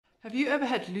Have you ever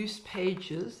had loose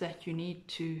pages that you need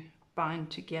to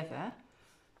bind together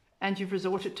and you've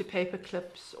resorted to paper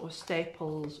clips or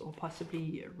staples or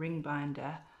possibly a ring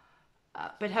binder,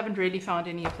 but haven't really found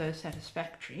any of those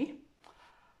satisfactory?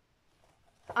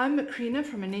 I'm Macrina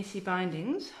from Anesi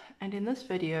Bindings, and in this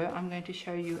video I'm going to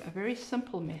show you a very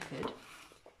simple method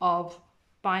of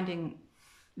binding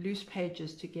loose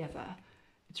pages together.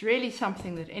 It's really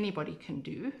something that anybody can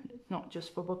do, not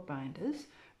just for bookbinders,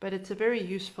 but it's a very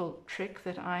useful trick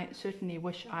that I certainly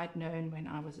wish I'd known when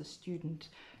I was a student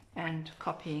and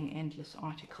copying endless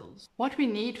articles. What we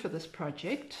need for this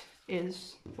project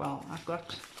is, well, I've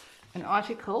got an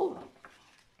article,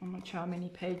 I'm not sure how many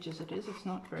pages it is, it's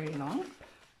not very long,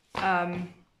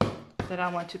 that I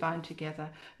want to bind together.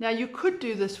 Now you could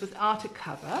do this without a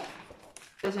cover.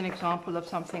 There's an example of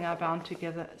something I bound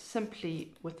together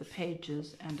simply with the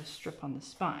pages and a strip on the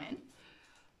spine.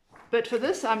 But for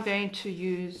this I'm going to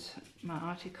use my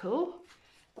article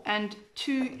and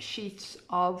 2 sheets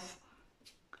of,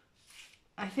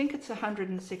 I think it's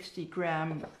 160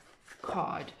 gram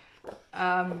card.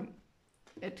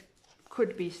 It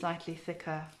could be slightly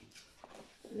thicker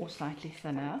or slightly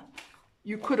thinner.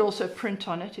 You could also print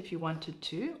on it if you wanted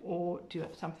to, or do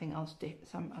something else,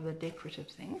 some other decorative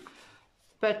thing.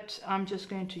 But I'm just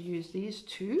going to use these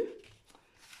 2.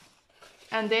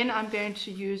 And then I'm going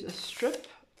to use a strip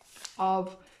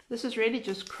of, this is really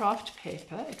just craft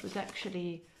paper. It was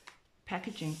actually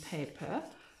packaging paper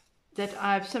that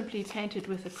I've simply painted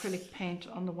with acrylic paint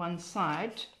on the one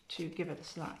side to give it a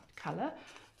slight color,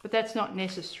 but that's not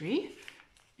necessary.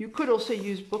 You could also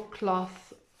use book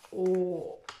cloth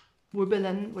or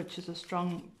Wibbelin, which is a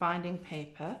strong binding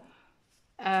paper.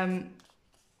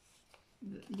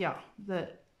 Yeah, the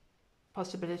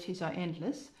possibilities are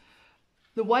endless.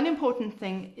 The one important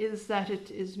thing is that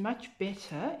it is much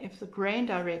better if the grain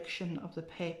direction of the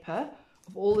paper,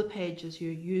 of all the pages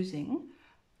you're using,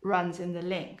 runs in the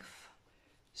length.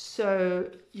 So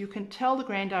you can tell the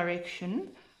grain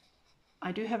direction.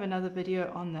 I do have another video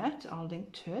on that, I'll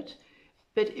link to it.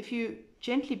 But if you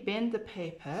gently bend the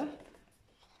paper,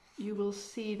 you will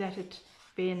see that it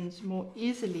bends more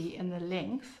easily in the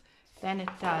length than it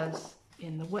does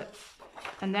in the width.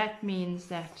 And that means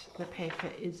that the paper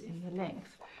is in the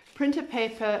length. Printer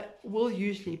paper will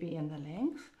usually be in the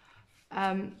length.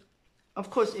 Of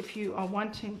course, if you are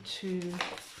wanting to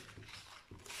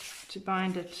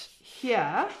bind it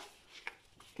here,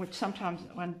 which sometimes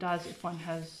one does if one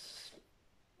has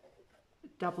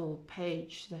double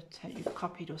page that you've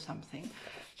copied or something,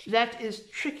 that is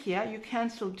trickier. You can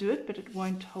still do it, but it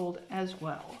won't hold as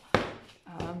well.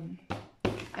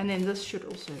 And then this should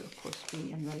also, of course,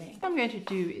 be in the length. What I'm going to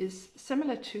do is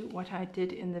similar to what I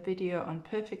did in the video on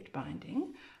perfect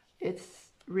binding. It's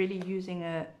really using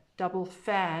a double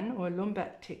fan or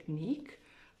Lumbat technique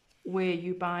where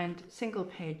you bind single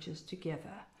pages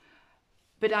together.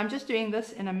 But I'm just doing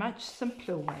this in a much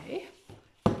simpler way.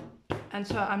 And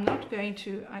so I'm not going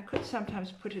to, I could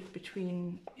sometimes put it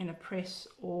between, in a press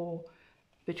or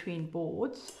between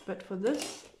boards, but for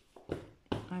this,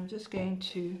 I'm just going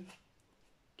to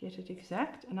get it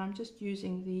exact, and I'm just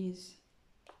using these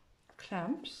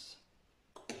clamps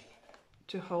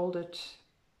to hold it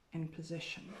in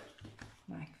position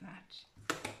like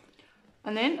that.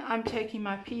 And then I'm taking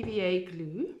my PVA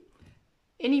glue.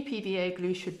 Any PVA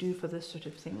glue should do for this sort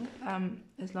of thing,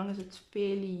 as long as it's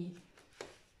fairly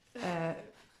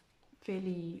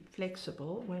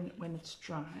flexible when it's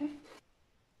dry.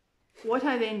 What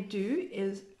I then do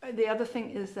is, the other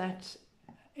thing is that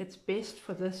it's best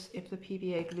for this if the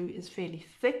PVA glue is fairly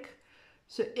thick.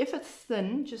 So if it's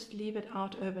thin, just leave it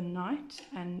out overnight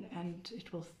and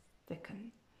it will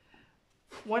thicken.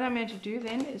 What I'm going to do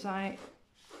then is I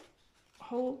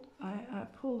pull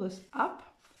this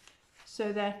up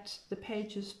so that the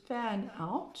pages fan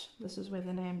out. This is where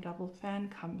the name double fan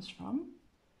comes from.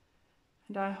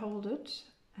 And I hold it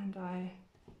and I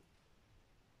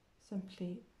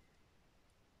simply,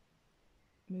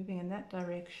 moving in that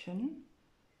direction,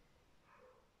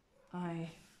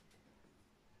 I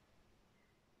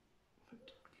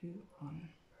put glue on.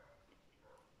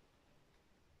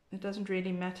 It doesn't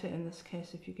really matter in this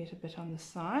case if you get a bit on the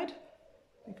side,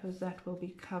 because that will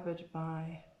be covered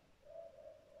by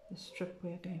the strip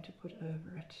we're going to put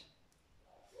over it.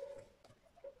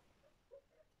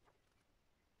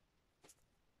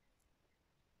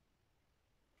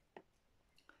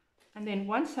 And then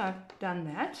once I've done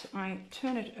that, I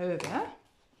turn it over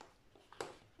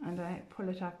and I pull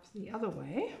it up the other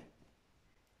way.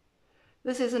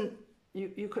 This isn't,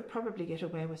 you could probably get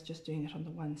away with just doing it on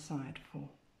the one side for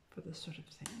this sort of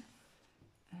thing.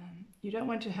 You don't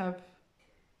want to have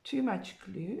too much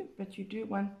glue, but you do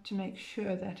want to make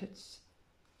sure that it's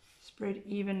spread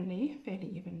evenly, fairly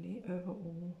evenly over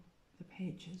all the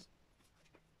pages.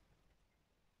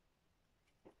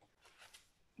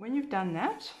 When you've done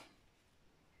that,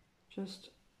 just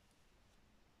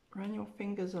run your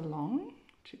fingers along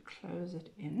to close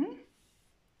it in.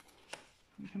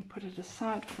 You can put it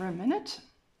aside for a minute.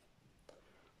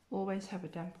 Always have a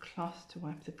damp cloth to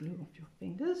wipe the glue off your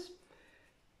fingers.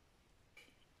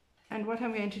 And what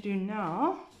I'm going to do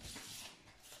now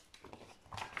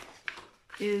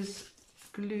is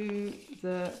glue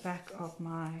the back of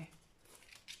my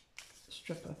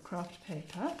strip of craft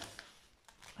paper.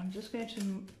 I'm just going to,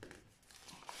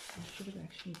 I should have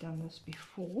actually done this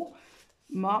before,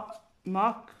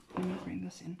 let me bring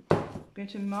this in. I'm going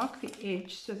to mark the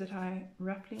edge so that I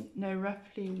know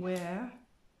roughly where,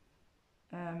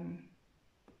 yeah,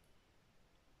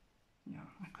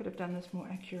 I could have done this more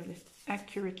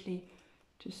accurately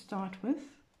to start with,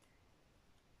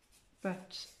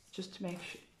 but just to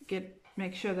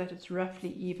make sure that it's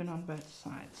roughly even on both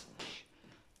sides.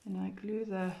 And I glue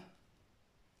the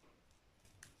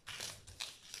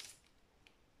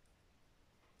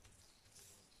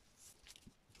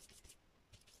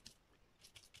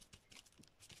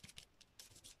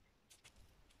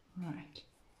right.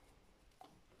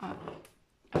 I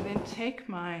then take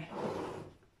my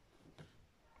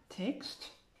text.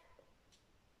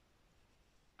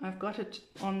 I've got it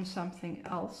on something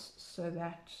else so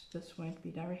that this won't be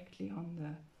directly on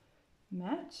the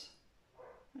mat,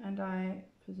 and I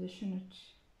position it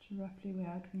to roughly where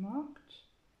I'd marked,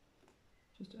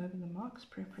 just over the marks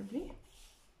preferably.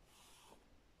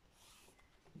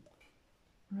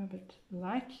 Rub it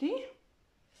lightly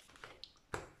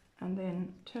and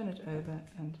then turn it over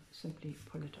and simply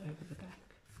pull it over the back.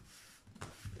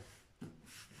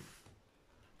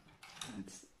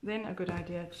 It's then a good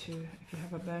idea to, if you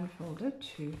have a bone folder,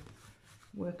 to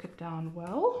work it down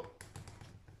well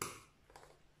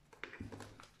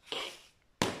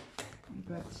on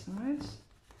both sides.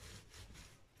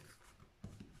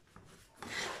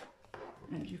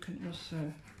 And you can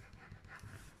also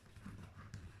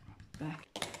back.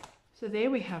 So there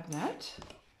we have that.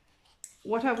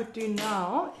 What I would do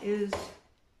now is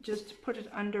just put it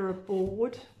under a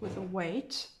board with a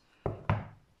weight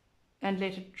and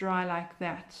let it dry like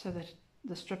that, so that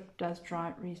the strip does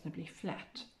dry reasonably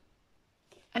flat.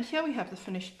 And here we have the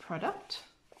finished product.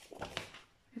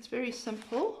 It's very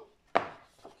simple,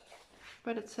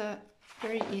 but it's a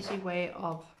very easy way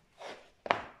of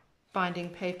binding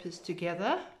papers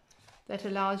together that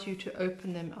allows you to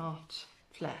open them out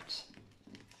flat.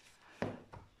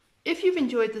 If you've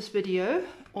enjoyed this video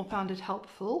or found it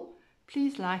helpful,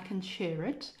 please like and share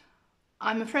it.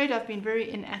 I'm afraid I've been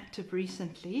very inactive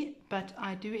recently, but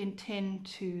I do intend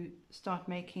to start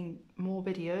making more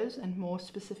videos, and more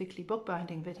specifically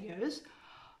bookbinding videos,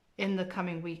 in the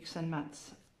coming weeks and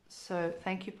months. So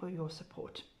thank you for your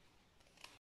support.